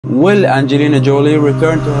Will Angelina Jolie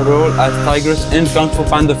return to her role as Tigress in Kung Fu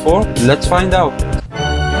Panda 4? Let's find out.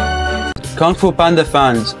 Kung Fu Panda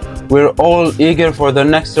fans, we're all eager for the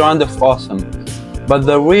next round of awesome. But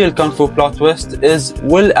the real Kung Fu plot twist is,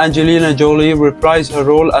 will Angelina Jolie reprise her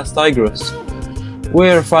role as Tigress?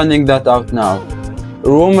 We're finding that out now.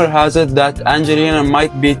 Rumor has it that Angelina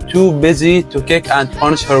might be too busy to kick and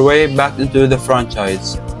punch her way back into the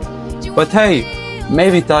franchise. But hey,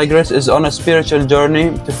 maybe Tigress is on a spiritual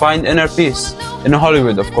journey to find inner peace, in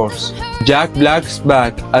Hollywood of course. Jack Black's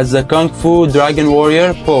back as the Kung Fu Dragon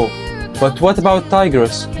Warrior Po. But what about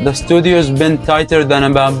Tigress? The studio's been tighter than a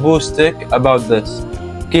bamboo stick about this,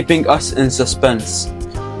 keeping us in suspense.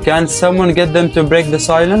 Can someone get them to break the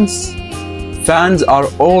silence? Fans are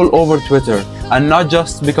all over Twitter, and not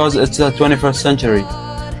just because it's the 21st century.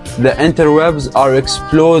 The interwebs are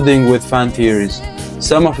exploding with fan theories.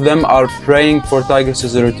 Some of them are praying for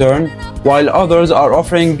Tigress's return, while others are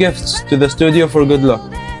offering gifts to the studio for good luck.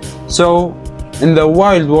 So, in the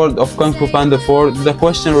wild world of Kung Fu Panda 4, the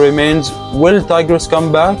question remains, will Tigress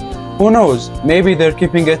come back? Who knows, maybe they're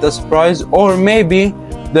keeping it a surprise, or maybe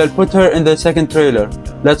they'll put her in the second trailer.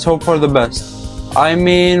 Let's hope for the best. I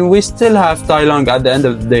mean, we still have Tai Lung at the end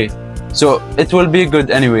of the day, so it will be good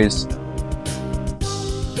anyways.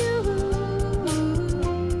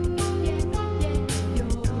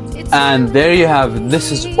 And there you have,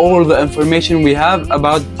 this is all the information we have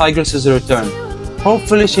about Tigress's return.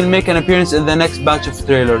 Hopefully she'll make an appearance in the next batch of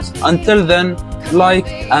trailers. Until then, like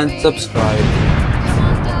and subscribe.